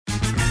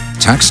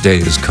Tax day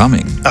is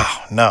coming.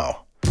 Oh, no.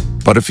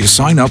 But if you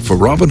sign up for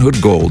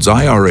Robinhood Gold's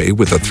IRA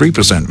with a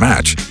 3%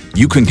 match,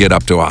 you can get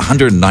up to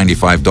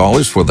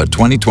 $195 for the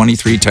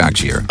 2023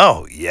 tax year.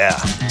 Oh, yeah.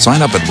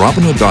 Sign up at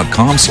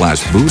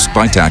Robinhood.com/boost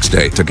by tax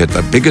day to get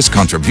the biggest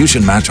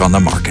contribution match on the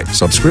market.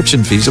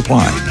 Subscription fees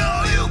apply.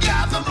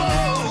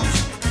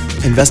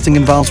 Investing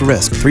involves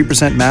risk.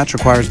 3% match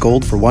requires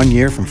gold for 1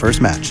 year from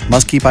first match.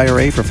 Must keep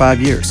IRA for 5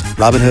 years.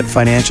 Robinhood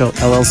Financial,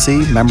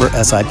 LLC, member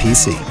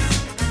SIPC.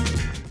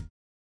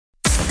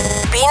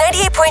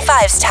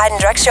 B98.5's Tad and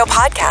Drex Show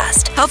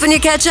podcast, helping you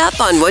catch up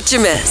on what you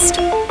missed.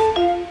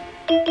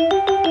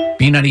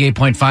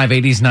 B98.5,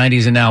 80s,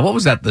 90s, and now. What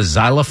was that, the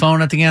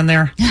xylophone at the end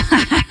there?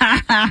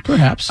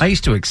 Perhaps. I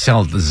used to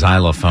excel at the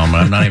xylophone,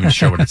 but I'm not even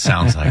sure what it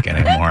sounds like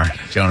anymore.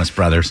 Jonas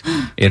Brothers.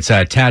 It's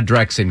Tad,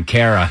 Drex, and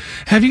Kara.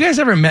 Have you guys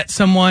ever met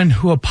someone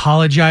who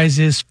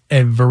apologizes for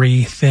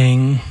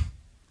everything?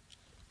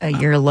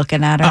 You're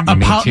looking at her.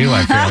 Me too,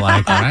 I feel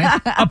like,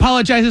 right?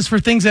 Apologizes for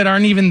things that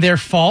aren't even their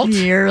fault?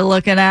 You're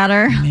looking at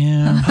her.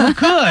 Yeah. Oh,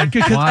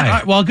 good.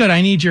 Why? Well, good.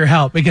 I need your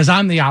help because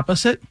I'm the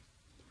opposite.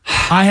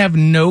 I have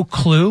no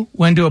clue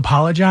when to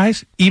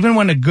apologize. Even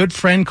when a good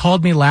friend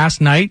called me last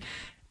night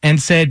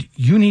and said,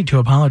 you need to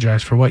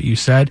apologize for what you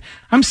said,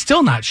 I'm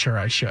still not sure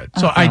I should.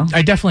 So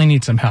I definitely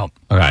need some help.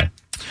 Okay.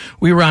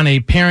 We were on a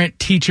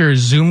parent-teacher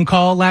Zoom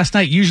call last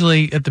night.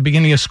 Usually at the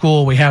beginning of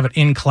school, we have it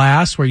in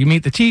class where you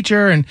meet the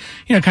teacher and,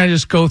 kind of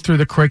just go through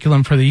the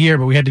curriculum for the year.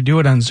 But we had to do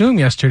it on Zoom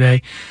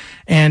yesterday.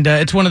 And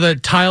it's one of the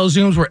tile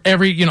Zooms where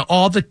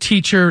all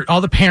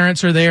the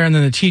parents are there and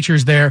then the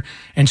teacher's there.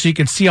 And so you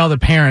can see all the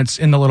parents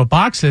in the little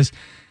boxes.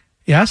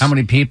 Yes? How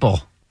many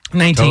people?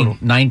 19. Total.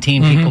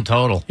 19 people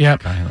total.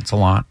 Yep. Okay, that's a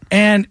lot.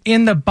 And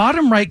in the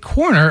bottom right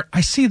corner,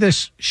 I see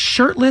this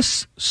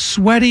shirtless,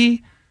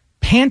 sweaty,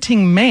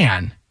 panting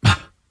man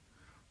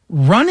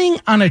running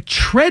on a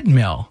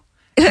treadmill.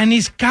 And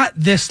he's got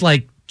this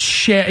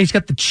he's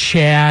got the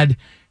Chad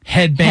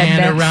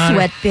headband around.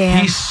 Sweatband.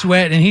 He's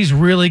sweating and he's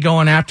really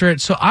going after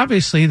it. So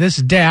obviously this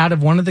dad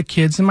of one of the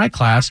kids in my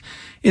class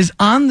is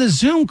on the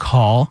Zoom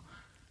call.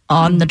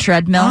 On the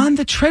treadmill? On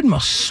the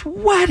treadmill,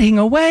 sweating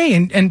away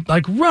and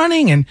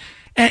running. And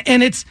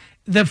it's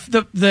the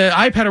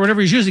iPad or whatever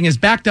he's using is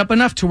backed up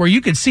enough to where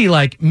you could see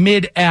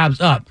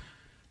mid-abs up.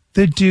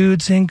 The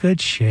dude's in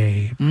good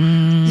shape.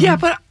 Yeah,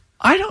 but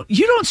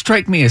you don't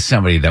strike me as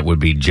somebody that would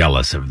be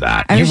jealous of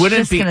that. I was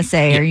just going to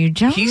say, are you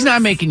jealous? He's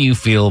not making you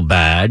feel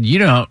bad.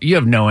 You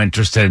have no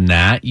interest in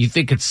that. You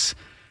think it's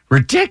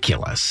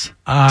ridiculous,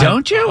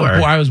 don't you?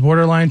 I was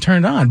borderline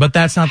turned on, but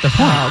that's not the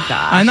point. Oh,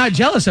 gosh. I'm not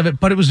jealous of it,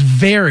 but it was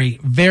very,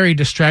 very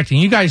distracting.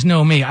 You guys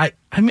know me. I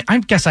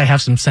guess I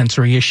have some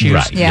sensory issues.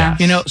 Right, yeah.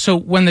 yes. So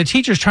when the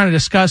teacher's trying to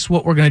discuss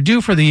what we're going to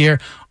do for the year,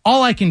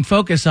 all I can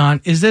focus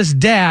on is this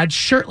dad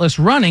shirtless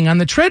running on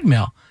the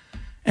treadmill.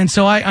 And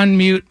so I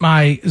unmute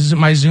my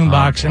Zoom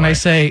box and I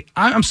say,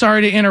 I'm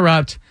sorry to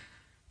interrupt.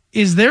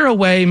 Is there a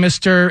way,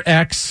 Mr.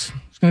 X, I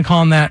was going to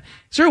call him that,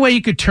 is there a way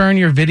you could turn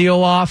your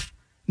video off?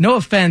 No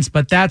offense,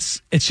 but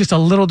it's just a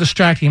little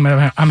distracting.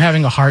 I'm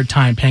having a hard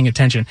time paying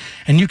attention.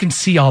 And you can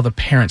see all the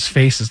parents'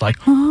 faces like,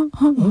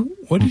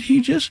 what did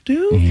he just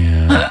do?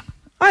 Yeah.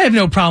 I have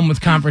no problem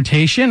with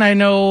confrontation. I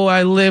know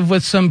I live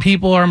with some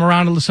people or I'm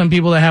around some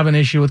people that have an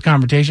issue with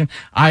confrontation.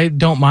 I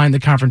don't mind the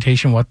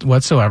confrontation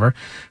whatsoever.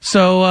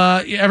 So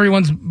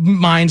everyone's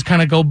minds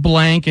kind of go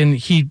blank and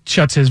he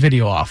shuts his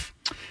video off.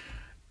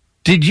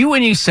 Did you,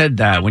 when you said,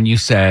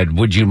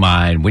 would you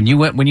mind, when you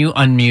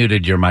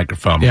unmuted your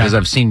microphone, because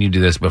I've seen you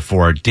do this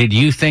before, did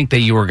you think that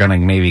you were going to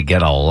maybe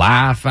get a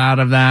laugh out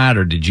of that?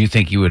 Or did you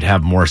think you would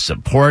have more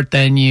support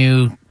than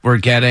you were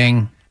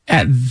getting?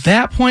 At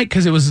that point,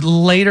 because it was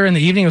later in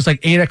the evening, it was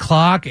 8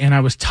 o'clock, and I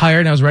was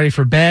tired and I was ready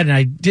for bed, and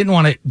I didn't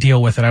want to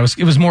deal with it.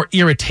 It was more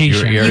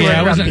irritation. You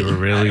were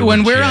really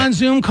when we're legit. on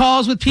Zoom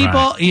calls with people,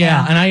 Right.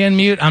 and I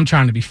unmute, I'm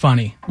trying to be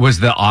funny. Was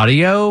the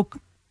audio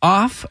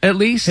off at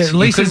least? At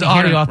least his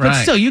audio off. But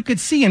right. still, you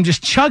could see him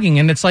just chugging,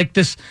 and it's like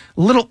this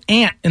little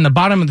ant in the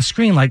bottom of the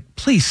screen,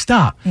 please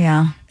stop.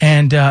 Yeah.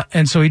 And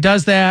so he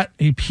does that.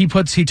 He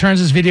turns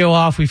his video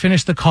off. We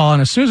finish the call,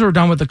 and as soon as we're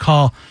done with the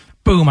call,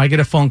 boom, I get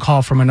a phone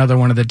call from another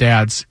one of the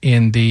dads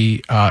in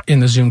the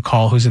Zoom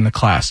call who's in the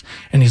class.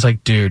 And he's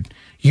like, dude,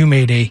 you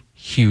made a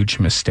huge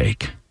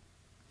mistake.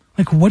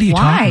 What are you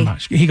talking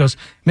about? He goes,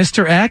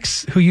 Mr.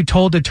 X, who you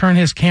told to turn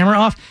his camera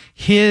off,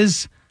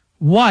 his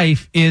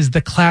wife is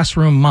the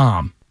classroom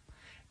mom,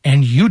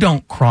 and you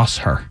don't cross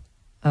her.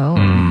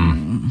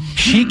 Oh.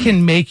 She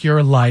can make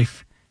your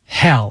life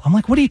hell. I'm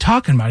like, what are you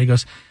talking about? He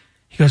goes,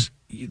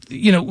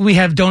 we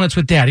have Donuts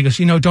with Dad. He goes,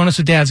 Donuts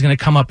with Dad's going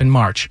to come up in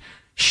March.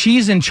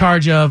 She's in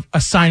charge of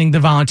assigning the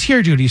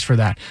volunteer duties for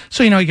that.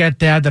 So, you got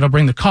dad that'll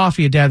bring the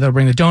coffee, a dad that'll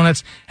bring the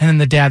donuts, and then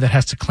the dad that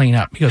has to clean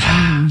up. He goes,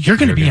 you're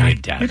going to be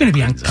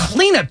on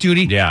cleanup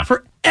duty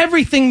for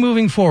everything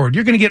moving forward.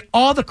 You're going to get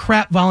all the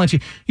crap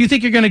volunteer. You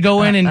think you're going to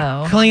go in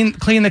and clean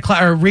the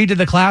or read to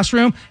the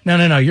classroom? No.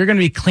 You're going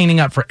to be cleaning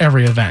up for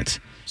every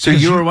event. So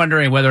you were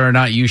wondering whether or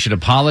not you should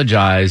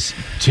apologize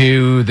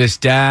to this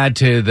dad,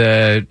 to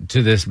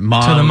this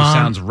mom, who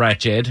sounds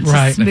wretched.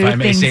 Right. If I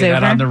may say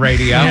that on the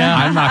radio. Yeah.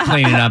 I'm not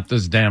cleaning up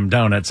those damn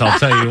donuts, I'll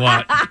tell you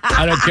what.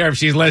 I don't care if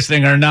she's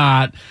listening or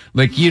not.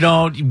 Like, you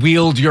don't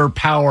wield your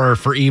power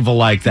for evil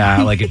like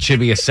that. Like, it should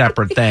be a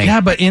separate thing.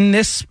 Yeah, but in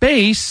this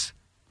space,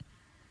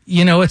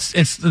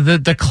 it's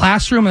the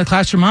classroom and the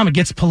classroom mom, it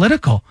gets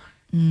political.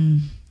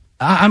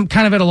 I'm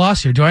kind of at a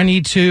loss here. Do I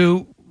need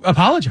to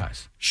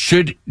apologize?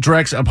 Should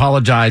Drex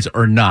apologize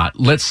or not?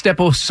 Let's step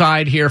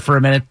aside here for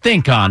a minute.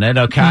 Think on it,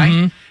 okay?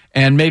 Mm-hmm.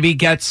 And maybe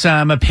get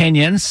some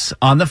opinions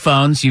on the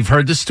phones. You've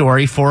heard the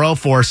story,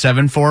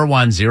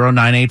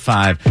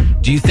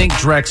 404-741-0985. Do you think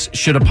Drex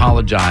should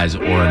apologize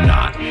or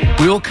not?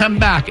 We will come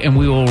back and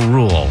we will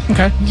rule.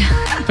 Okay.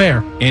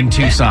 Fair. In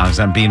 2 songs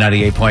on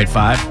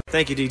B98.5.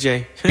 Thank you,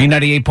 DJ.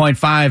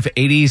 B98.5,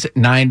 80s,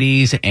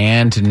 90s,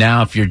 and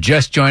now if you're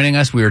just joining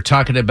us, we were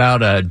talking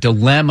about a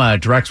dilemma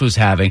Drex was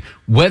having,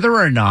 whether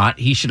or not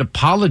he should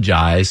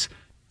apologize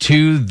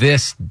to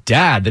this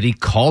dad that he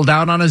called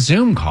out on a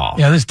Zoom call.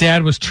 Yeah, this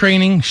dad was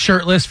training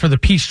shirtless for the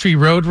Peachtree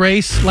Road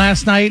Race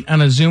last night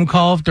on a Zoom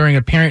call during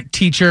a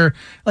parent-teacher,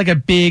 like a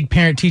big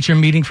parent-teacher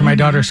meeting for my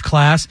daughter's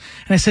class.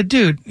 And I said,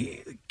 dude,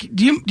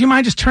 do you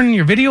mind just turning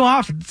your video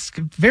off? It's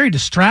very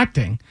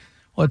distracting.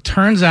 Well, it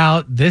turns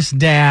out this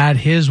dad,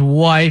 his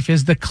wife,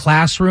 is the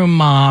classroom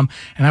mom,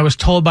 and I was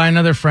told by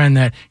another friend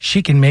that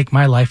she can make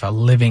my life a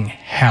living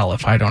hell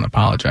if I don't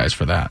apologize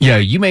for that. Yeah,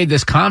 you made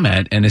this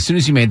comment, and as soon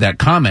as you made that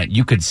comment,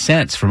 you could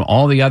sense from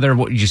all the other,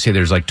 what did you say,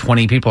 there's like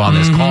 20 people on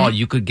this call,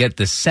 you could get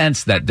the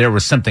sense that there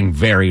was something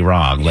very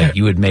wrong, like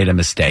you had made a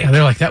mistake. Yeah,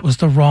 they're like, that was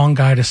the wrong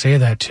guy to say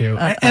that to.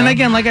 And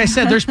again, like I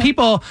said, there's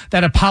people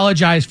that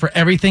apologize for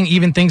everything,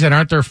 even things that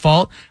aren't their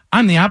fault.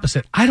 I'm the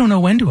opposite. I don't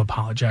know when to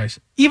apologize,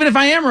 even if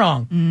I am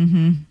wrong.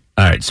 Mm-hmm.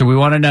 All right, so we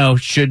want to know,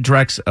 should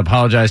Drex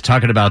apologize?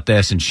 Talking about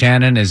this, and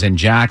Shannon is in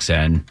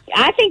Jackson.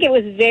 I think it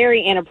was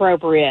very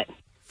inappropriate.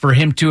 For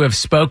him to have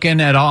spoken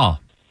at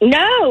all?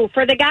 No,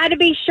 for the guy to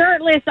be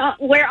shirtless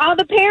where all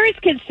the parents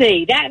could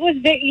see. That was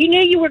you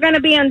knew you were going to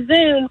be on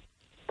Zoom.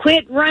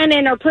 Quit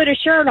running or put a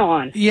shirt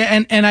on.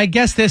 Yeah, and I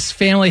guess this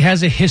family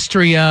has a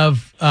history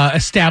of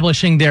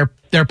establishing their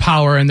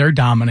power and their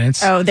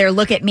dominance. Oh, their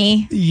look at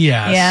me?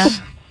 Yes. Yeah.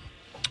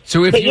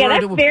 So if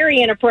that's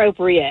very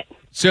inappropriate.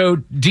 So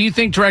do you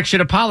think Drex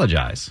should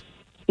apologize?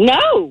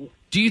 No.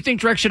 Do you think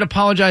Drex should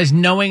apologize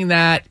knowing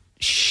that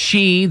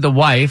she, the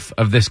wife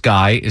of this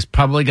guy, is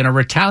probably going to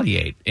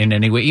retaliate in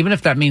any way, even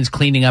if that means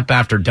cleaning up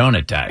after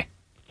Donut Day?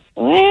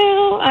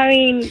 Well, I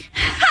mean...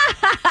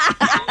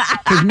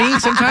 Because me,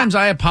 sometimes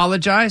I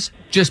apologize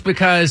just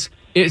because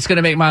it's going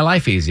to make my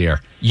life easier.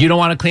 You don't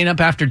want to clean up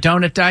after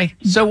Donut Day?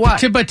 So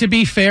what? But to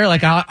be fair,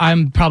 like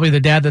I'm probably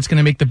the dad that's going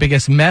to make the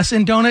biggest mess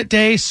in Donut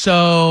Day,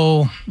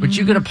 so... But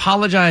you could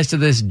apologize to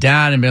this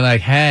dad and be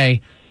like,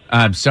 hey,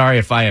 I'm sorry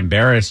if I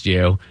embarrassed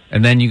you,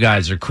 and then you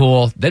guys are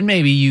cool. Then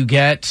maybe you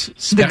get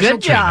special good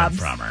treatment jobs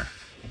from her.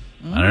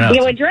 I don't know.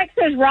 Yeah, well, Drex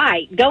is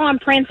right. Go on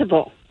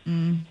principle.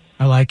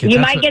 I like it. You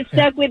might get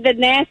stuck with the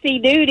nasty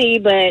duty,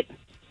 but...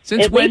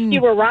 Since At when least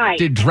you were right.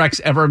 did Drex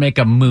ever make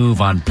a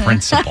move on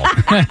principle?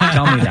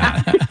 Tell me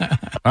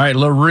that. All right,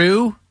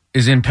 LaRue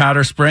is in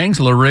Powder Springs.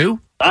 LaRue?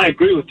 I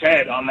agree with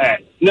Tad on that.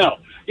 No,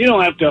 you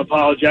don't have to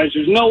apologize.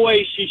 There's no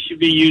way she should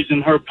be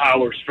using her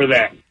powers for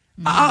that.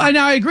 And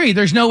I agree.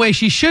 There's no way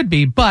she should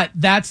be, but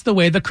that's the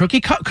way the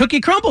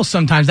cookie crumbles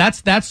sometimes.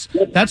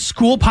 That's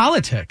school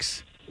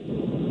politics.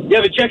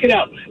 Yeah, but check it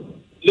out.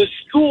 The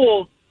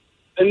school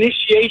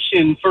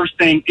initiation first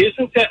thing,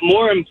 isn't that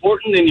more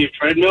important than your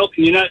treadmill?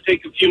 Can you not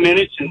take a few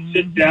minutes and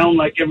sit down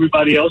like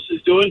everybody else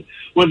is doing?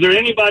 Was there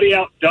anybody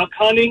out duck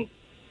hunting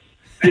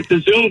at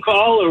the Zoom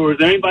call, or was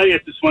there anybody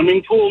at the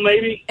swimming pool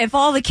maybe? If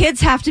all the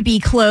kids have to be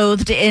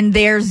clothed in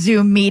their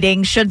Zoom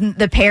meeting, shouldn't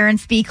the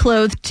parents be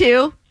clothed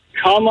too?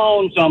 Come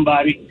on,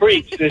 somebody.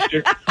 Preach,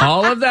 sister.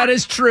 All of that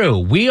is true.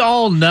 We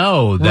all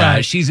know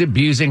that she's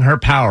abusing her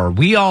power.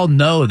 We all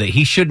know that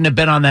he shouldn't have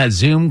been on that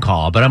Zoom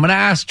call. But I'm going to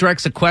ask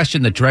Drex a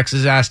question that Drex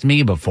has asked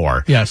me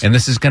before. Yes. And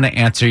this is going to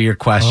answer your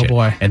question. Oh,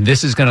 boy. And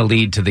this is going to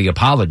lead to the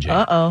apology.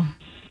 Uh-oh.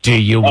 Do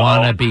you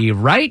want to be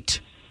right,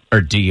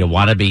 or do you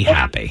want to be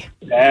happy?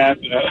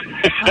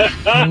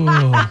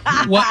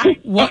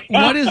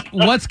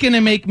 What's going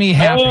to make me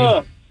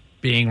happy?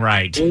 Being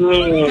right.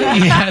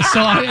 Yeah,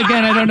 so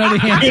I don't know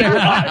the answer.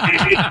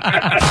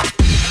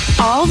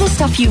 All the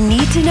stuff you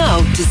need to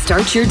know to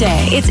start your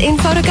day. It's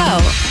Info to Go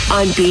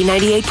on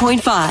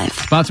B98.5.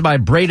 Sponsored by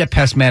Breda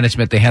Pest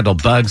Management. They handle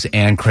bugs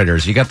and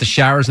critters. You got the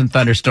showers and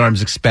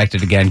thunderstorms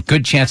expected again.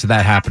 Good chance of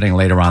that happening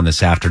later on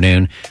this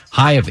afternoon.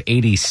 High of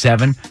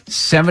 87.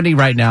 70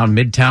 right now in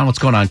Midtown. What's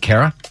going on,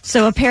 Kara?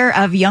 So a pair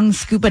of young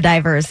scuba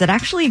divers that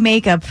actually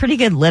make a pretty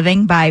good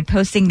living by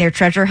posting their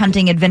treasure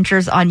hunting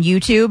adventures on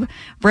YouTube,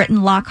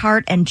 Britton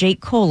Lockhart and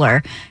Jake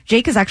Kohler.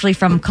 Jake is actually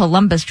from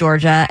Columbus,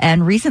 Georgia,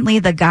 and recently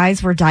the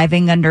guys were diving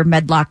under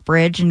Medlock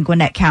Bridge in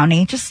Gwinnett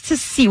County just to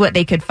see what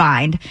they could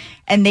find.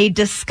 And they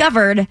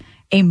discovered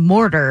a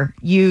mortar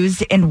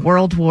used in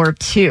World War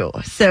II.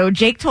 So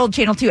Jake told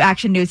Channel 2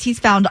 Action News he's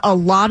found a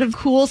lot of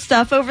cool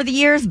stuff over the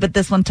years, but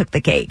this one took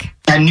the cake.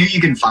 I knew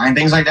you could find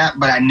things like that,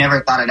 but I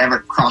never thought I'd ever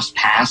cross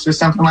paths with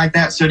something like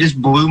that. So it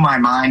just blew my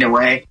mind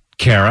away.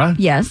 Kara?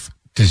 Yes.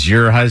 Does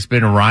your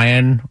husband,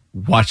 Ryan,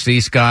 watch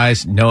these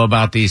guys, know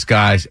about these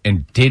guys?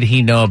 And did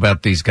he know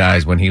about these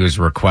guys when he was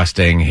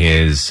requesting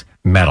his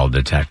metal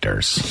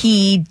detectors?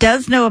 He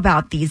does know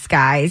about these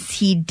guys.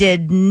 He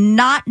did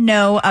not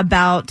know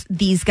about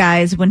these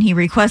guys when he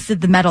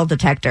requested the metal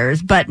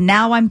detectors, but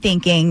now I'm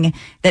thinking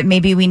that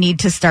maybe we need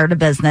to start a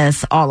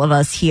business, all of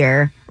us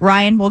here.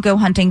 Ryan will go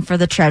hunting for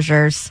the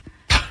treasures.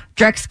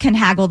 Drex can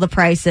haggle the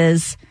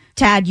prices.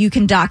 Tad, you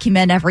can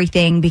document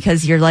everything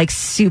because you're like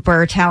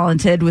super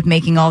talented with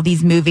making all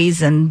these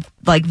movies and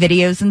like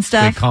videos and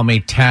stuff. They call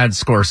me Tad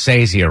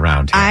Scorsese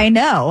around here. I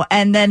know.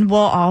 And then we'll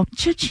all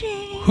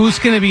cha-ching. Who's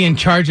going to be in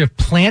charge of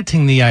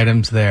planting the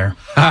items there?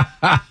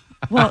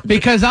 Well,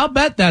 because I'll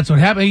bet that's what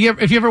happened.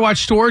 If you ever watch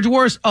Storage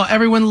Wars,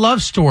 everyone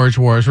loves Storage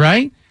Wars,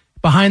 right?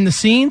 Behind the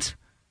scenes,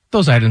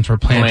 those items were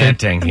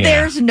planted. Yeah.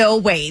 There's no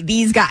way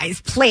these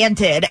guys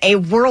planted a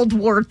World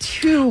War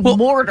II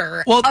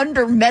mortar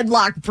under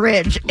Medlock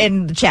Bridge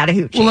in the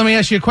Chattahoochee. Well, let me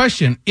ask you a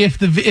question. If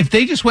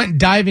they just went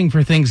diving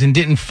for things and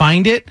didn't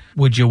find it,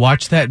 would you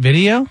watch that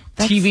video?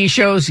 TV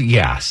shows,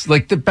 yes.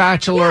 Like The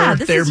Bachelor,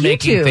 they're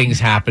making things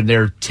happen.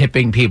 They're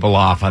tipping people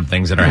off on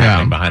things that are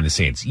happening behind the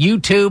scenes.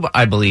 YouTube,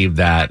 I believe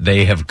that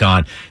they have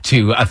gone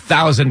to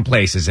 1,000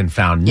 places and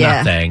found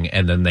nothing,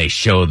 and then they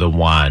show the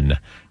one.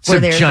 Where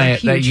there's a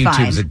huge that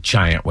YouTube's find. a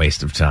giant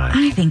waste of time.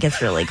 I think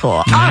it's really cool.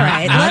 All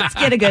right, let's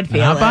get a good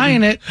feeling. Not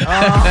buying it.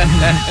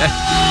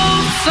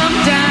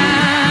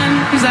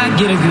 Sometimes I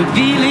get a good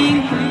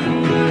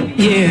feeling.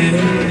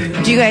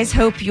 Yeah. Do you guys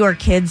hope your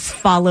kids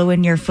follow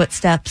in your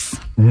footsteps?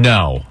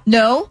 No.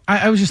 No?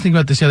 I was just thinking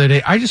about this the other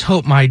day. I just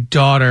hope my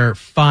daughter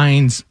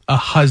finds a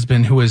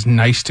husband who is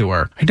nice to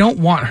her. I don't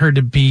want her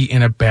to be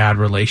in a bad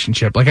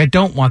relationship. Like, I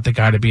don't want the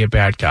guy to be a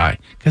bad guy,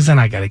 because then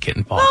I got to get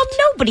involved. Well,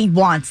 nobody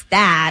wants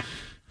that.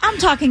 I'm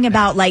talking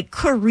about, like,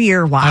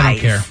 career-wise. I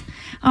don't care.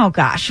 Oh,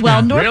 gosh.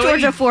 Well, North Really?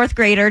 Georgia fourth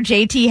grader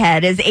JT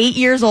Head is 8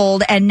 years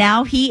old, and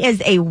now he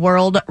is a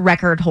world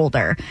record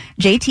holder.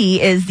 JT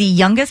is the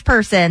youngest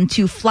person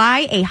to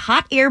fly a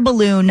hot air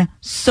balloon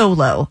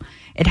solo.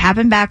 It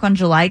happened back on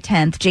July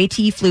 10th.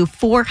 JT flew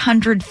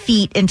 400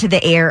 feet into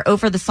the air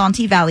over the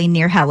Santee Valley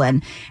near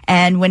Helen.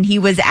 And when he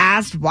was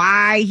asked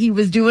why he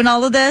was doing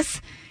all of this,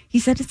 he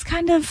said it's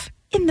kind of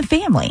in the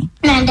family.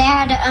 My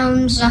dad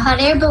owns a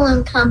hot air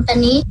balloon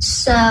company,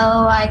 so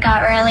I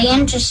got really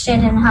interested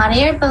in hot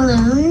air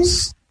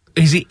balloons.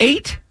 Is he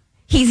 8?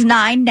 He's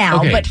 9 now,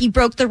 Okay. but he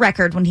broke the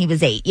record when he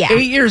was 8. Yeah.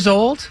 8 years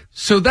old?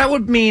 So that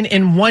would mean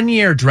in 1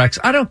 year, Drex,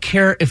 I don't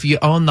care if you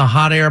own the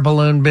hot air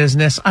balloon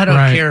business. I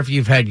don't care if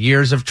you've had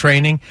years of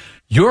training.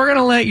 You're going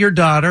to let your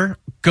daughter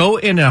go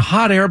in a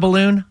hot air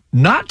balloon,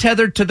 not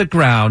tethered to the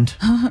ground.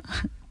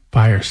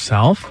 By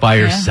herself? By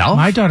herself?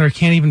 My daughter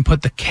can't even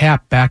put the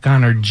cap back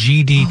on her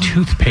GD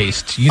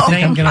toothpaste. You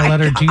think I'm going to let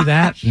her do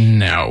that?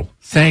 No.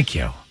 Thank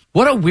you.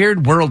 What a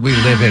weird world we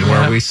live in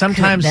where we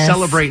sometimes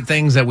celebrate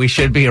things that we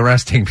should be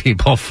arresting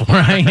people for.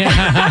 Right?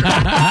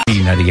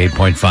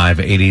 98.5,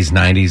 80s,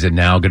 90s, and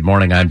now. Good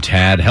morning, I'm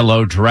Tad.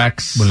 Hello,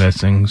 Drex.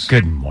 Blessings.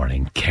 Good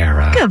morning,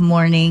 Kara. Good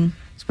morning.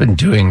 It's been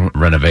doing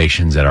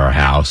renovations at our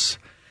house.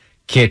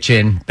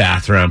 Kitchen,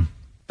 bathroom.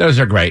 Those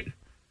are great.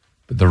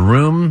 But the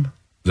room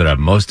that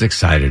I'm most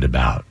excited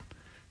about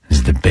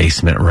is the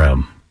basement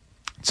room.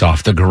 It's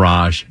off the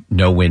garage,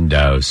 no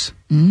windows.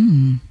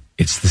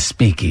 It's the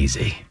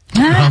speakeasy.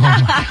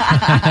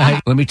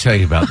 Let me tell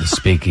you about the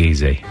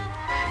speakeasy.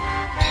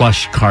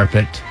 Plush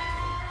carpet,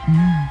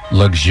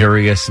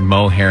 luxurious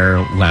mohair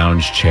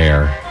lounge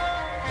chair,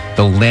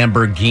 the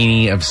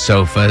Lamborghini of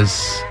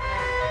sofas,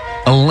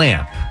 a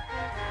lamp,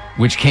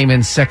 which came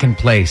in second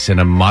place in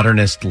a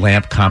modernist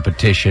lamp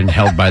competition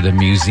held by the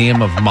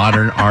Museum of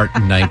Modern Art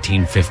in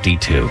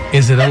 1952.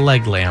 Is it a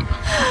leg lamp?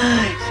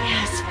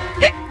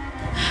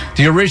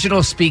 The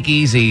original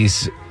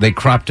speakeasies, they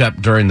cropped up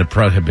during the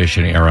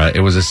Prohibition era. It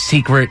was a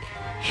secret,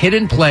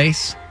 hidden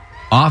place,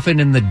 often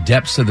in the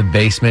depths of the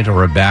basement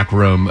or a back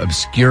room,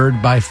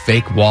 obscured by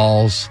fake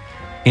walls,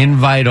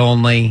 invite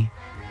only.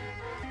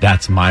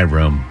 That's my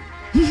room.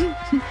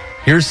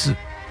 Here's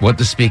what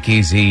the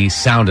speakeasy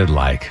sounded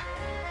like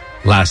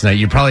last night.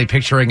 You're probably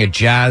picturing a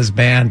jazz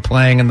band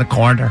playing in the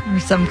corner. Or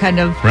some kind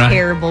of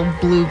terrible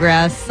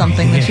bluegrass,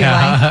 something that you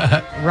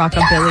like.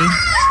 Rockabilly.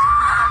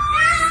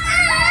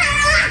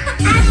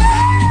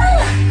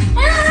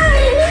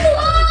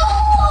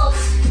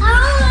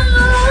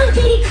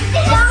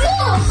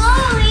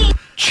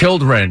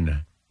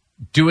 Children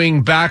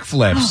doing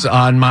backflips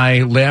on my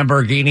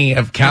Lamborghini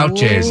of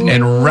couches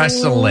and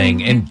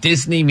wrestling and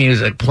Disney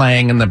music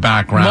playing in the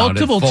background.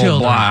 Multiple at full children.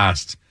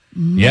 blast.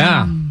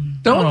 Yeah.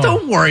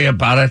 Don't worry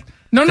about it.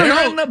 No.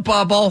 They're in the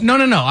bubble. No.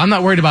 I'm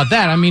not worried about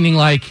that. I'm meaning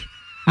like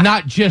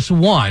not just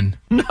one.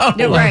 No.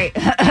 Right.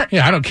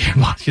 Yeah, I don't care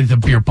about the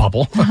beer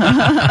bubble.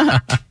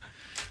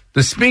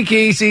 The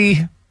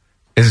speakeasy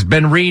has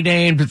been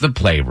renamed the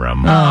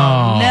Playroom.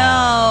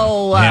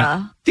 No.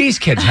 Yeah. These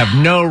kids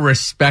have no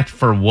respect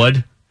for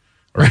wood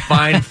or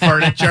fine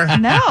furniture.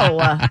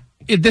 No.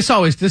 This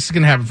is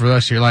going to happen for the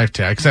rest of your life,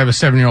 Ted, because I have a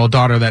 7-year-old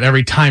daughter that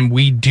every time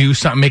we do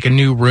something, make a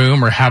new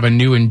room or have a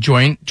new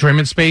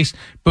enjoyment space,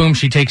 boom,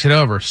 she takes it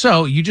over.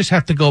 So you just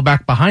have to go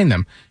back behind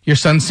them. Your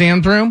son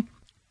Sam's room,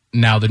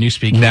 now the new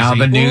speakeasy.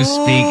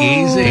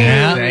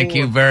 Yeah. Thank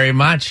you very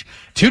much.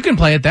 Two can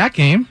play at that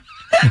game.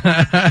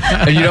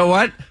 And you know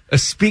what? A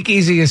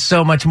speakeasy is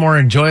so much more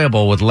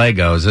enjoyable with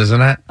Legos,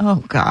 isn't it?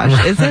 Oh,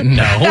 gosh. Is it?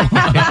 No.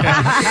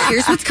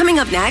 Here's what's coming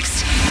up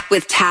next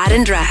with Tad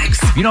and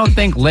Drex. If you don't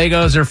think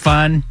Legos are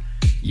fun,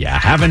 you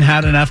haven't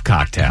had enough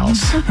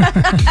cocktails.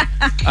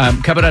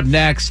 Coming up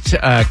next,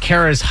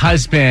 Kara's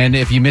husband,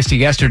 if you missed it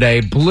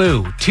yesterday,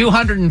 blew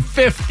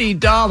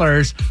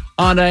 $250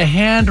 on a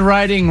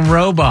handwriting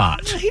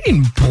robot. He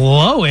didn't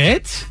blow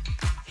it.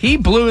 He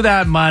blew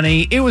that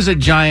money. It was a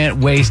giant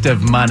waste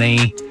of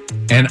money,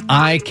 and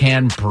I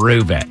can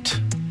prove it.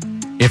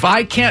 If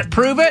I can't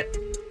prove it,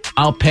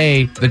 I'll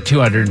pay the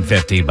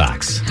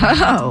 $250.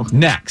 Oh.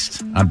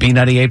 Next on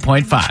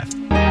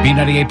B98.5.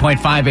 B98.5,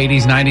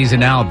 80s, 90s, and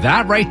now.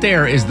 That right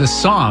there is the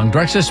song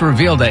Drex just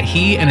revealed that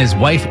he and his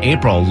wife,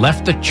 April,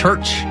 left the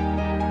church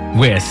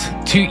with.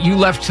 You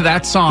left to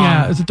that song.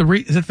 Yeah, is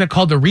it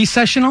called the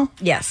Recessional?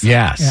 Yes.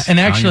 Yes. Yeah, and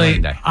actually,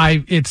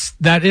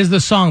 that is the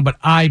song, but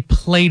I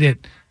played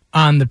it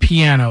on the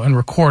piano and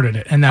recorded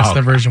it, and that's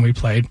the version we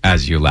played.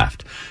 As you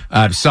left.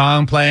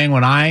 Song playing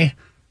when I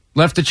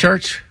left the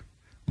church.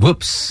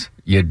 Whoops,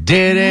 you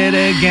did it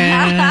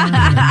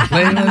again.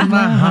 Play with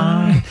my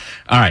heart.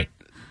 All right.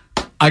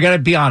 I got to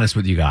be honest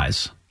with you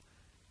guys.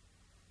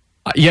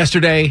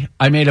 Yesterday,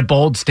 I made a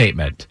bold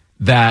statement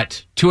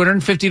that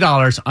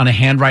 $250 on a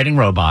handwriting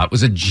robot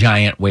was a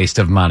giant waste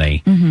of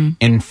money. Mm-hmm.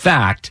 In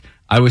fact,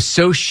 I was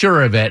so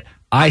sure of it,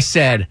 I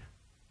said,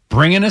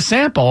 bring in a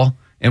sample.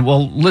 And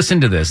we'll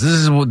listen to this.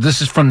 This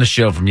is from the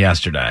show from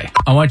yesterday.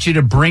 I want you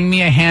to bring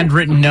me a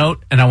handwritten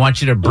note, and I want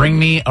you to bring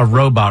me a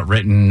robot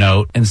written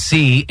note and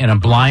see in a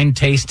blind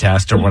taste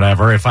test or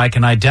whatever if I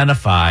can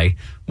identify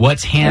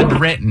what's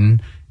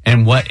handwritten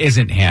and what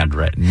isn't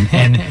handwritten.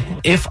 And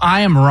if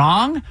I am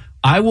wrong,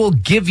 I will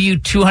give you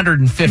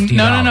 $250.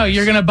 No.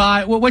 You're going to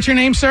buy. What's your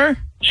name, sir?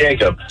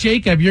 Jacob.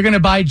 Jacob, you're going to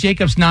buy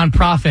Jacob's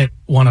nonprofit,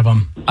 one of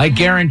them. I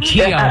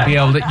guarantee I'll be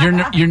able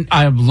to.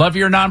 I love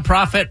your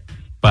nonprofit.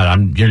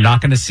 But you're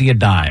not going to see a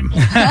dime.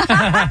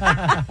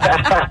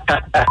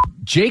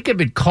 Jacob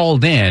had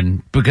called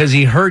in because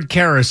he heard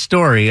Kara's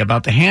story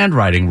about the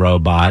handwriting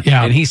robot.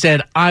 Yeah. And he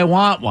said, I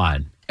want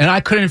one. And I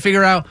couldn't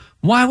figure out,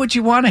 why would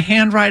you want a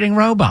handwriting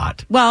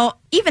robot? Well,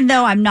 even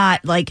though I'm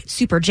not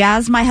super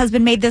jazzed my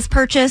husband made this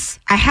purchase,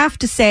 I have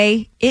to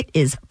say it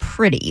is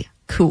pretty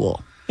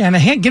cool. Yeah,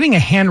 and getting a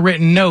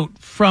handwritten note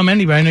from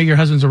anybody. I know your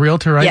husband's a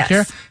realtor, right,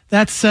 Kara?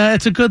 That's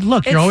it's a good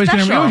look. You're always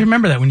going to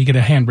remember that when you get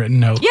a handwritten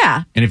note.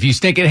 Yeah. And if you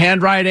stink at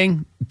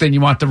handwriting, then you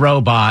want the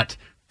robot.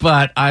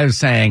 But I was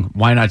saying,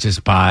 why not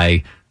just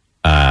buy,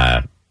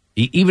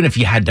 even if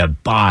you had to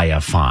buy a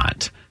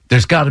font,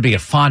 there's got to be a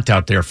font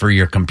out there for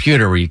your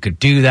computer where you could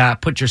do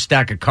that, put your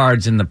stack of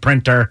cards in the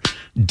printer,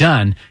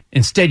 done.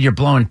 Instead, you're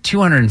blowing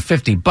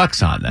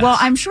 $250 on this. Well,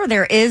 I'm sure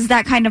there is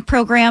that kind of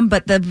program,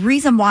 but the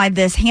reason why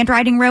this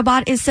handwriting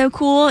robot is so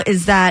cool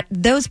is that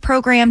those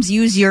programs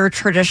use your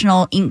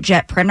traditional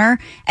inkjet printer,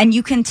 and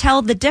you can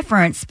tell the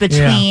difference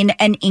between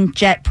an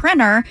inkjet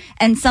printer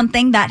and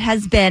something that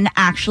has been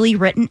actually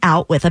written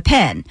out with a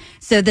pen.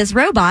 So this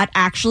robot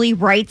actually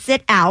writes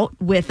it out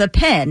with a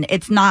pen.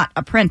 It's not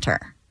a printer.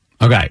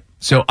 Okay,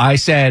 so I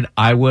said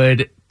I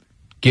would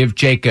give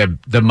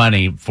Jacob the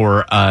money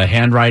for a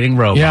handwriting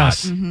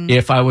robot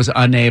if I was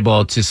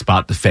unable to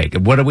spot the fake.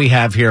 What do we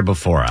have here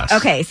before us?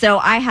 Okay, so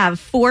I have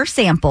 4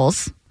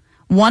 samples.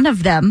 One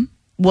of them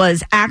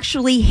was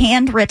actually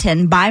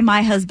handwritten by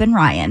my husband,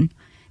 Ryan.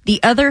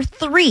 The other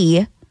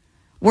 3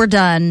 were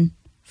done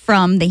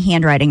from the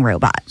handwriting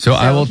robot. So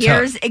I will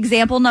here's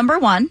example number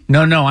 1.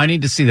 No, I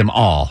need to see them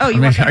all. Oh,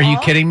 you want them are you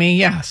all? kidding me?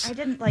 Yes. I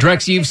didn't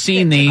Drex, you've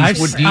seen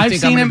these. Do you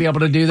think I'm going to be able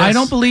to do this? I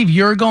don't believe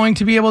you're going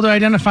to be able to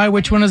identify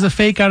which one is the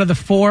fake out of the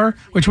 4,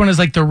 which one is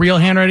the real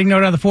handwriting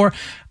note out of the 4.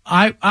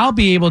 I'll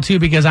be able to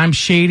because I'm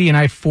shady and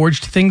I've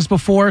forged things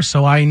before,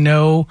 so I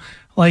know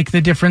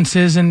the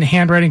differences in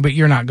handwriting, but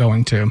you're not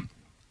going to. All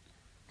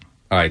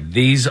right,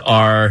 these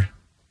are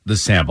the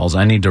samples.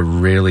 I need to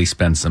really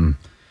spend some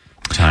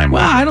time.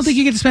 Well, I don't think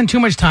you get to spend too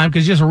much time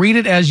because just read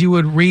it as you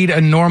would read a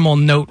normal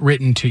note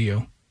written to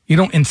you. You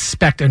don't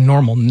inspect a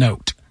normal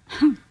note.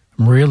 I'm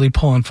really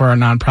pulling for our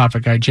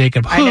nonprofit guy,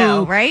 Jacob. I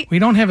know, right? We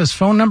don't have his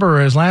phone number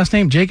or his last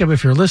name. Jacob,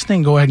 if you're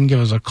listening, go ahead and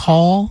give us a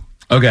call.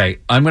 Okay,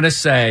 I'm going to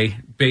say,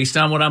 based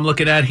on what I'm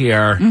looking at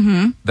here,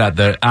 that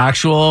the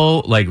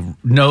actual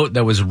note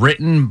that was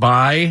written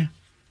by,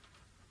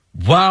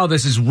 wow,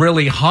 this is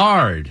really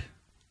hard.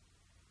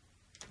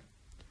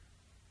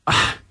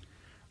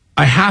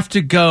 I have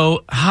to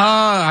go,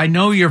 I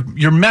know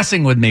you're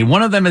messing with me.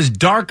 One of them is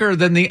darker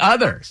than the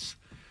others.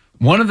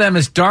 One of them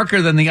is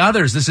darker than the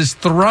others. This is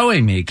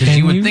throwing me because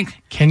you would think.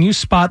 Can you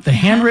spot the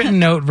handwritten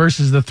note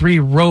versus the 3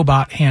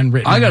 robot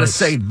handwritten notes? I got to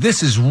say,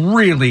 this is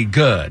really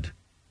good.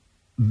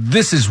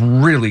 This is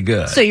really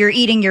good. So you're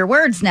eating your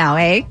words now,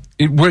 eh?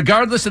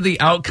 Regardless of the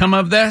outcome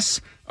of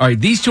this, all right,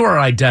 these two are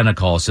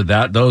identical, so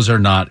those are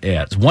not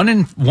it. 1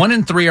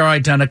 and 3 are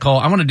identical.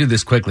 I want to do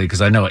this quickly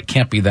because I know it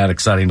can't be that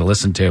exciting to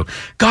listen to.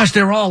 Gosh,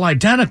 they're all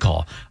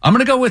identical. I'm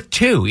going to go with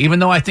 2, even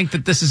though I think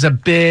that this is a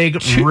big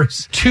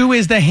risk. 2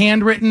 is the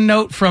handwritten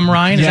note from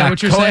Ryan. Is that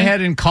what you're saying? Go ahead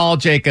and call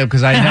Jacob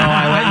because I know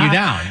I let you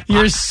down.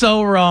 You're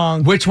so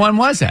wrong. Which one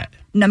was it?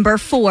 Number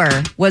 4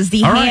 was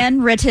the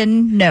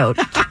handwritten note.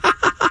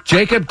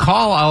 Jacob,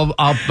 call.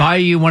 I'll buy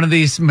you one of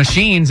these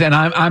machines, and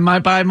I might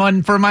buy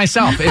one for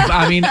myself.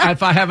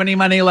 If I have any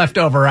money left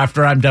over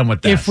after I'm done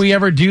with this. If we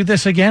ever do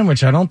this again,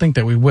 which I don't think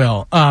that we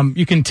will,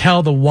 you can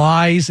tell the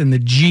Y's and the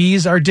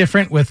G's are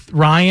different with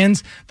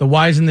Ryan's. The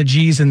Y's and the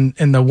G's and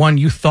the one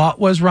you thought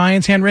was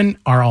Ryan's handwritten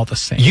are all the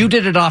same. You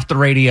did it off the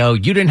radio.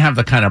 You didn't have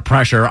the kind of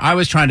pressure. I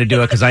was trying to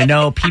do it because I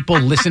know people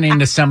listening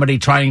to somebody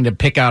trying to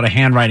pick out a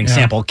handwriting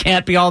sample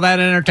can't be all that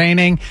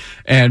entertaining.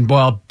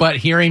 But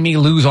hearing me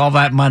lose all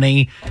that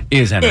money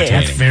is entertaining.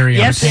 That's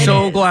very entertaining.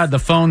 So glad the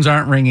phones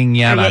aren't ringing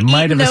yet. I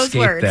might have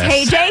escaped this.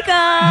 Hey, Jacob! Give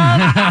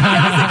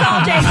us a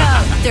call,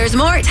 Jacob. There's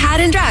more Tad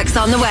and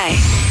Drex on the way.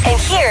 And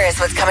here's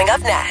what's coming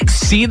up next.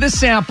 See the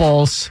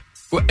samples.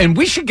 And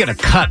we should get a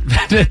cut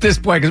at this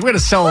point because we're going to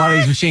sell a lot of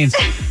these machines.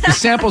 The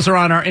samples are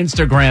on our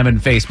Instagram and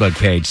Facebook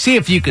page. See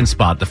if you can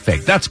spot the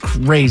fake. That's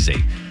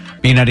crazy.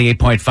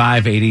 B98.5,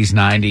 80s,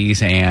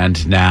 90s,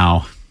 and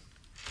now.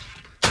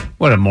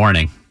 What a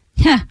morning.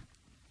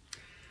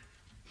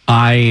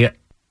 I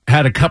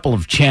had a couple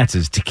of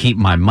chances to keep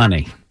my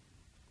money.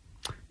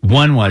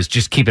 One was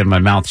just keeping my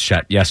mouth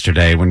shut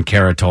yesterday when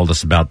Kara told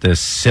us about this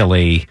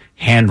silly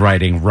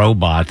handwriting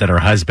robot that her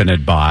husband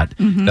had bought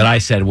that I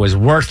said was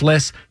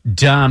worthless,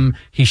 dumb.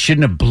 He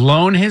shouldn't have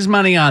blown his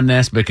money on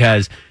this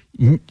because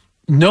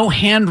no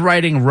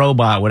handwriting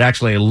robot would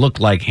actually look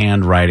like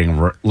handwriting,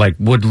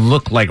 would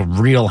look like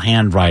real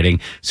handwriting.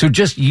 So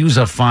just use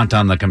a font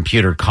on the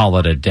computer, call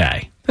it a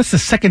day. That's the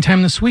second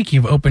time this week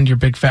you've opened your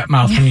big fat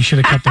mouth when you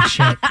should have kept it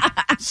shut.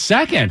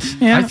 Second?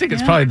 Yeah, I think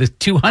it's probably the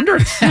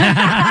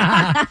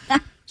 200th.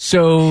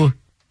 So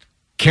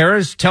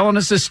Kara's telling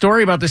us this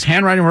story about this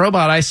handwriting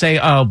robot. I say,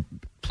 oh,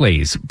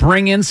 please,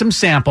 bring in some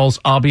samples.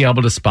 I'll be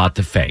able to spot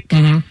the fake.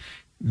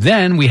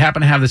 Then we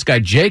happen to have this guy,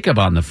 Jacob,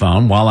 on the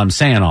phone while I'm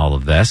saying all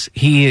of this.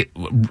 He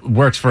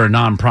works for a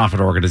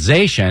nonprofit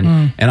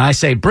organization. And I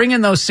say, bring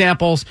in those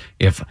samples.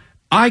 If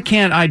I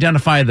can't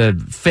identify the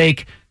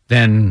fake,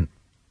 then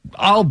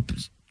I'll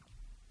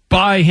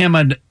buy him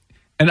and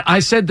I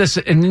said this,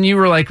 and then you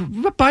were like,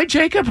 buy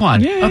Jacob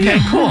one. Yeah, okay,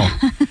 cool.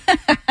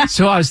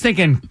 So I was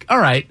thinking, all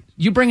right,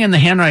 you bring in the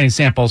handwriting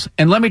samples,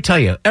 and let me tell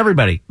you,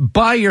 everybody,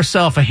 buy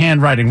yourself a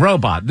handwriting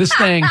robot. This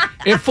thing,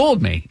 it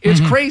fooled me. It's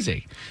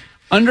crazy.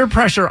 Under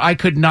pressure, I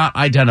could not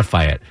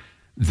identify it.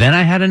 Then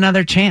I had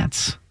another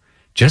chance.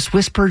 Just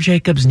whisper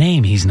Jacob's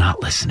name. He's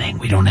not listening.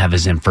 We don't have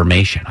his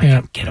information. I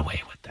can get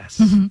away with this.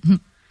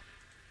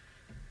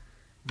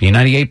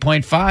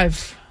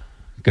 B98.5.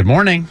 Good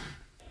morning.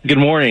 Good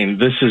morning.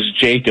 This is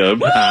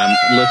Jacob.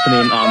 I'm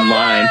listening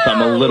online, so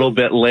I'm a little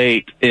bit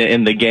late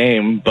in the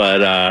game,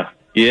 but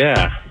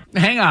yeah.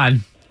 Hang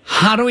on.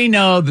 How do we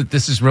know that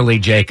this is really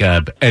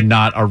Jacob and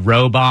not a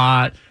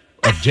robot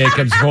of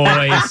Jacob's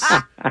voice?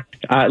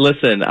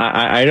 Listen,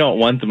 I don't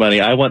want the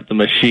money. I want the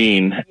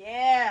machine.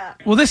 Yeah.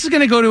 Well, this is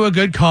going to go to a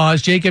good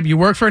cause. Jacob, you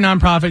work for a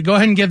nonprofit. Go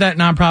ahead and give that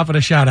nonprofit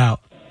a shout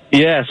out.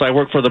 Yes, I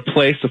work for The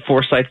Place of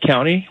Forsyth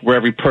County, where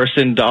every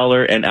person,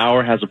 dollar, and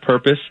hour has a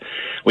purpose.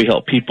 We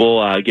help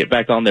people get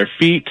back on their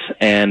feet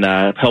and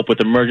help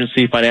with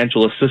emergency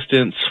financial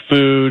assistance,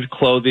 food,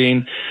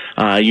 clothing,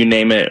 you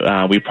name it,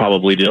 we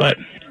probably do it.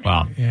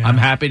 Well, I'm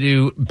happy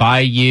to buy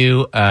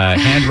you a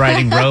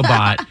handwriting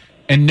robot.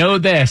 And know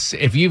this,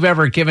 if you've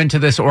ever given to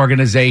this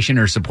organization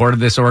or supported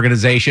this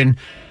organization,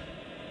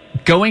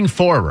 going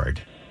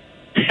forward,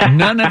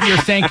 none of your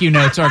thank you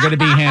notes are going to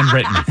be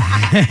handwritten.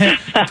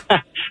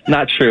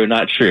 Not true.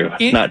 Not true.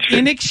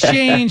 In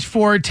exchange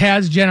for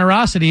Tad's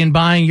generosity in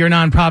buying your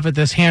nonprofit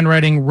this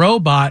handwriting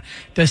robot,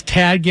 does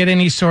Tad get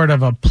any sort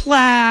of a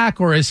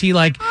plaque, or is he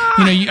like,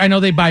 I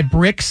know they buy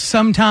bricks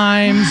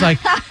sometimes, like.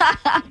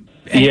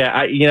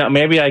 Yeah,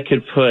 maybe I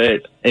could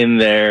put in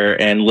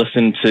there and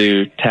listen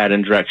to Tad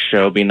and Drex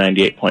show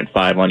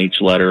B98.5 on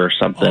each letter or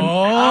something.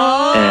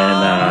 Oh,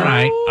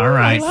 and, all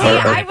right.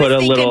 Or put a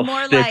little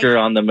sticker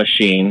on the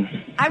machine.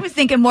 I was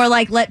thinking more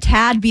like let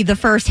Tad be the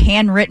first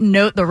handwritten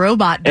note the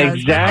robot does.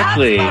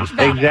 Exactly.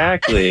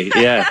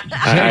 Yes,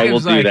 I will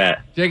do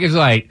that. Jacob's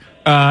like,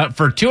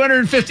 for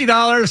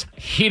 $250,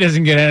 he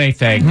doesn't get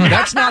anything.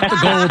 That's not the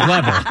gold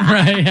level,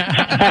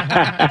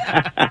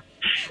 right?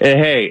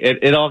 Hey,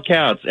 it all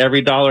counts.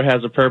 Every dollar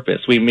has a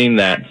purpose. We mean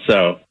that.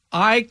 So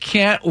I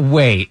can't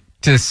wait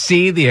to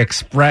see the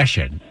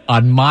expression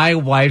on my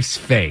wife's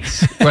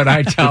face when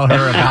I tell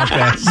her about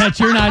this. That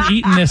you're not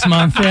eating this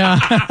month, yeah.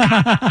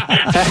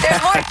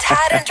 There's more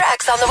Tad and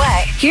Drex on the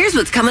way. Here's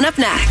what's coming up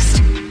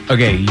next.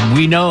 Okay,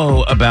 we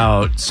know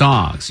about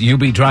songs. You'll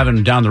be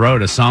driving down the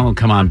road, a song will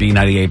come on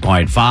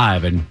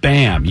B98.5, and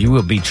bam, you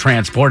will be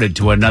transported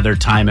to another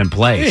time and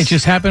place. It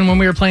just happened when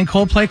we were playing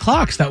Coldplay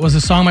Clocks. That was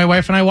a song my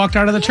wife and I walked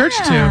out of the church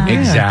to. Yeah.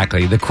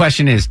 Exactly. The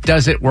question is,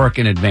 does it work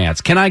in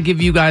advance? Can I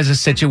give you guys a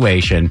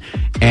situation,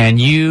 and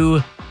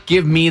you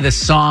give me the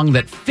song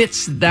that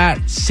fits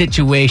that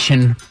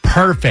situation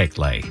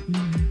perfectly?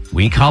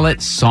 We call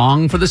it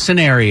Song for the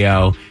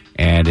Scenario.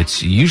 And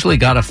it's usually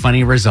got a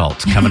funny result.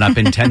 Coming up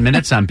in 10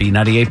 minutes on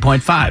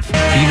B98.5.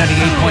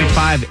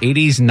 B98.5,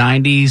 80s,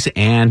 90s,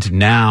 and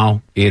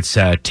now it's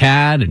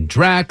Tad and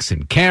Drex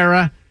and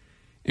Kara.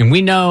 And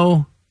we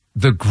know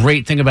the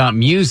great thing about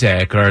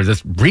music, or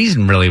the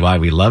reason really why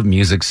we love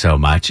music so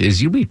much, is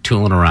you'll be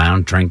tooling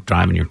around,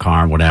 driving your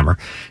car, whatever.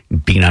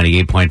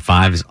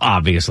 B98.5 is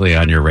obviously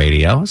on your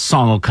radio. A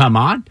song will come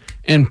on.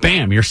 And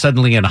bam, you're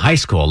suddenly in high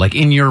school. Like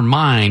in your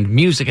mind,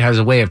 music has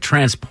a way of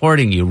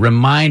transporting you,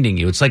 reminding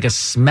you. It's like a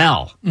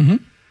smell. Mm-hmm.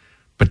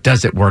 But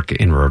does it work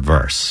in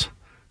reverse?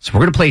 So we're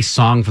going to play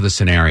Song for the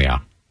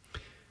Scenario.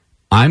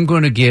 I'm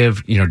going to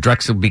give,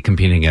 Drex will be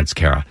competing against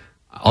Kara.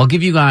 I'll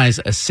give you guys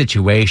a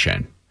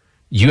situation.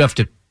 You have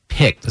to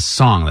pick the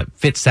song that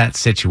fits that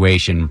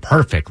situation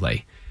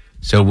perfectly.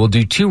 So we'll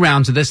do 2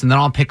 rounds of this, and then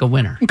I'll pick a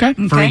winner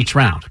for each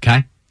round,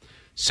 okay?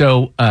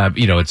 So,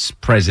 it's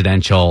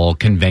presidential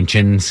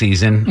convention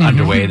season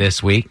underway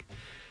this week.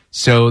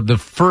 So the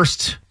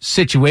first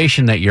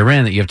situation that you're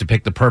in that you have to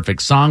pick the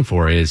perfect song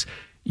for is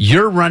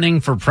you're running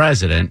for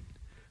president,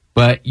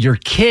 but your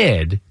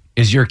kid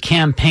is your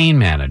campaign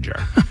manager.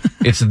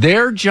 It's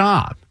their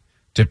job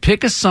to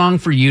pick a song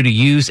for you to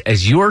use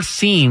as your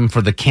theme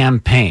for the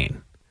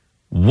campaign.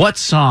 What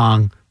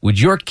song would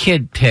your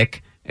kid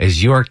pick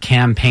as your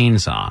campaign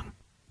song?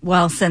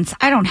 Well, since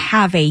I don't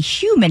have a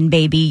human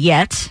baby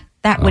yet,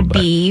 that would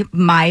be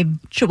my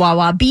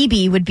Chihuahua.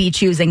 BB would be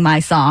choosing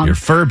my song. Your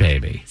fur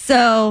baby.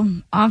 So,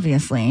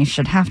 obviously, you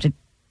should have to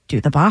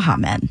do the Baha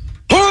Men.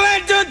 Who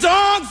let the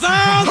dogs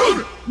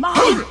out? Mom.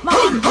 Who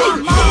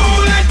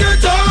let the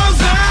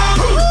dogs out?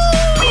 Who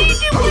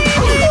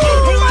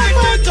let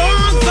the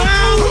dogs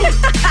out?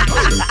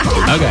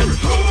 Okay.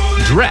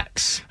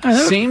 Drex.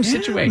 Same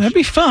situation. That'd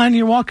be fun.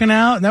 You're walking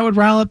out. That would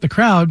rile up the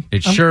crowd.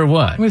 It sure would.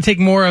 I'm going to take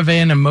more of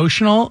an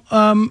emotional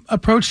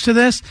approach to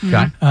this.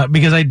 Okay.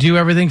 Because I do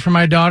everything for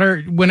my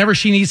daughter. Whenever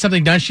she needs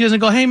something done, she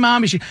doesn't go, hey,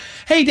 Mom.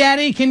 Hey,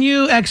 Daddy, can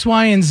you X,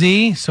 Y, and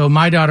Z? So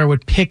my daughter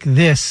would pick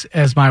this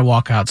as my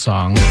walkout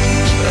song.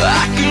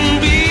 I can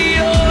be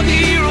your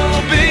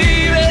hero,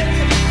 baby.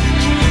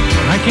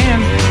 I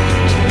can.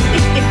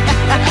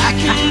 I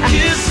can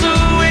kiss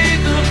away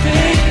the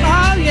pain.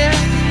 Oh, yeah.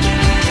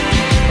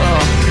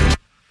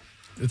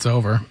 It's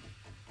over.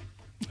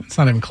 It's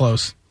not even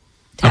close.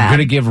 I'm going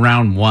to give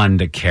round 1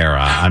 to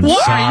Kara. I'm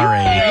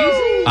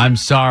sorry. I'm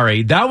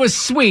sorry. That was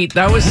sweet.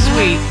 I'm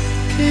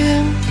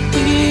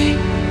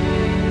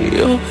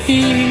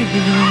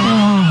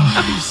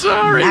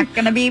sorry. Not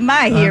going to be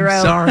my hero.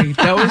 I'm sorry.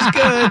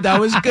 That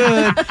was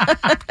good.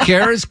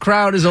 Kara's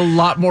crowd is a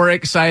lot more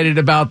excited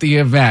about the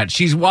event.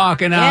 She's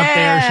walking out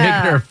there,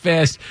 shaking her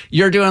fist.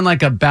 You're doing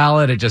like a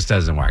ballad. It just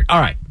doesn't work.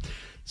 All right.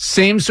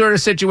 Same sort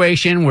of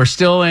situation. We're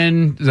still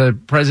in the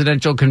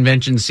presidential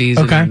convention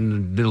season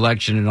and the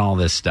election and all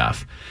this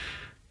stuff.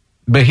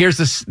 But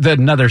here's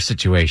another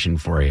situation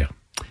for you.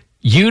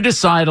 You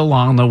decide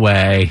along the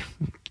way,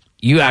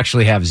 you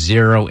actually have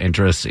zero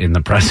interest in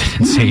the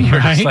presidency. You're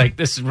just like,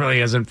 this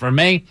really isn't for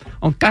me.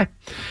 Okay.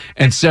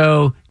 And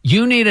so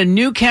you need a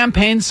new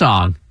campaign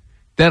song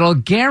that'll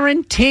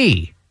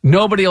guarantee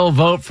nobody will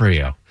vote for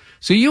you.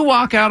 So you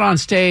walk out on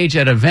stage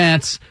at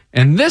events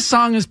and this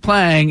song is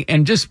playing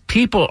and just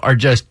people are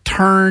just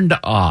turned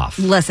off.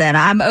 Listen,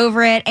 I'm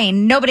over it. Ain't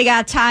nobody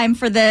got time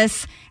for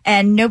this.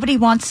 And nobody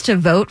wants to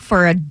vote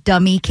for a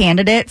dummy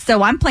candidate.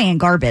 So I'm playing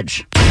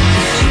garbage.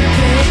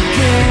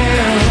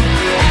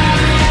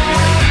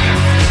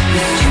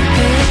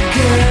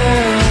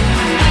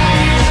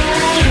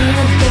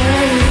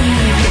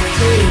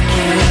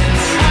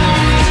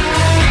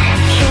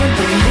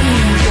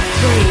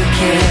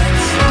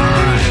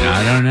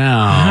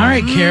 All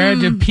right, Kara,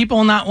 do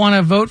people not want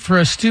to vote for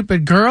a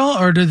stupid girl,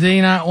 or do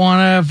they not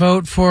want to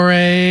vote for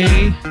a...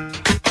 I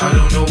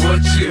don't know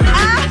what you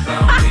heard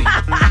about me.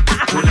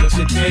 What else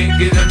you can't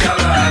get a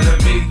dollar out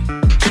of me?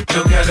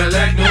 No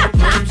Cadillac, no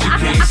perms you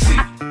can't see.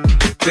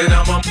 Then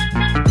I'm a...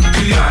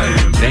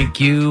 Thank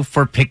you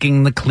for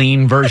picking the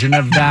clean version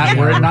of that.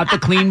 Were it not the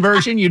clean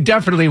version, you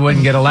definitely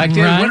wouldn't get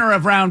elected. Right. Winner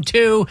of round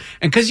 2.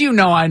 And because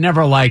I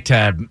never like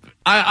to...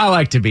 I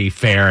like to be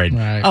fair, and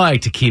I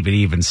like to keep it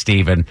even,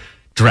 Steven.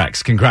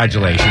 Drex,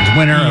 congratulations.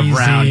 Winner of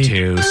round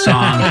 2.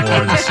 Song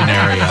for the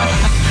Scenario.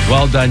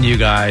 Well done, you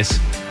guys.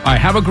 All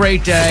right, have a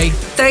great day.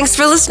 Thanks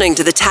for listening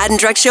to the Tad and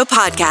Drex Show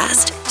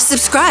podcast.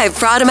 Subscribe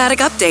for automatic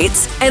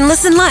updates and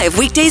listen live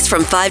weekdays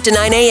from 5 to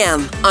 9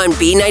 a.m. on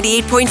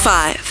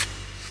B98.5.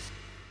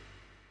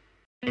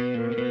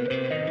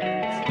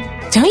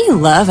 Don't you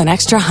love an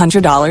extra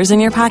 $100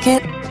 in your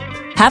pocket?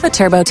 Have a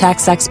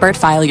TurboTax expert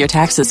file your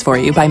taxes for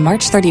you by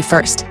March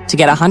 31st to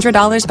get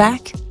 $100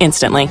 back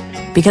instantly.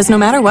 Because no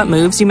matter what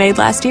moves you made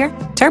last year,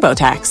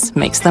 TurboTax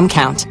makes them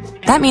count.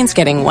 That means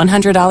getting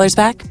 $100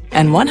 back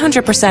and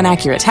 100%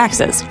 accurate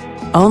taxes,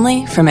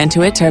 only from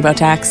Intuit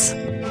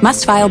TurboTax.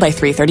 Must file by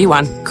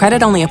 3/31.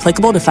 Credit only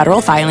applicable to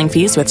federal filing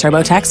fees with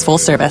TurboTax full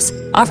service.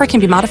 Offer can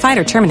be modified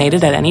or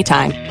terminated at any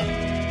time.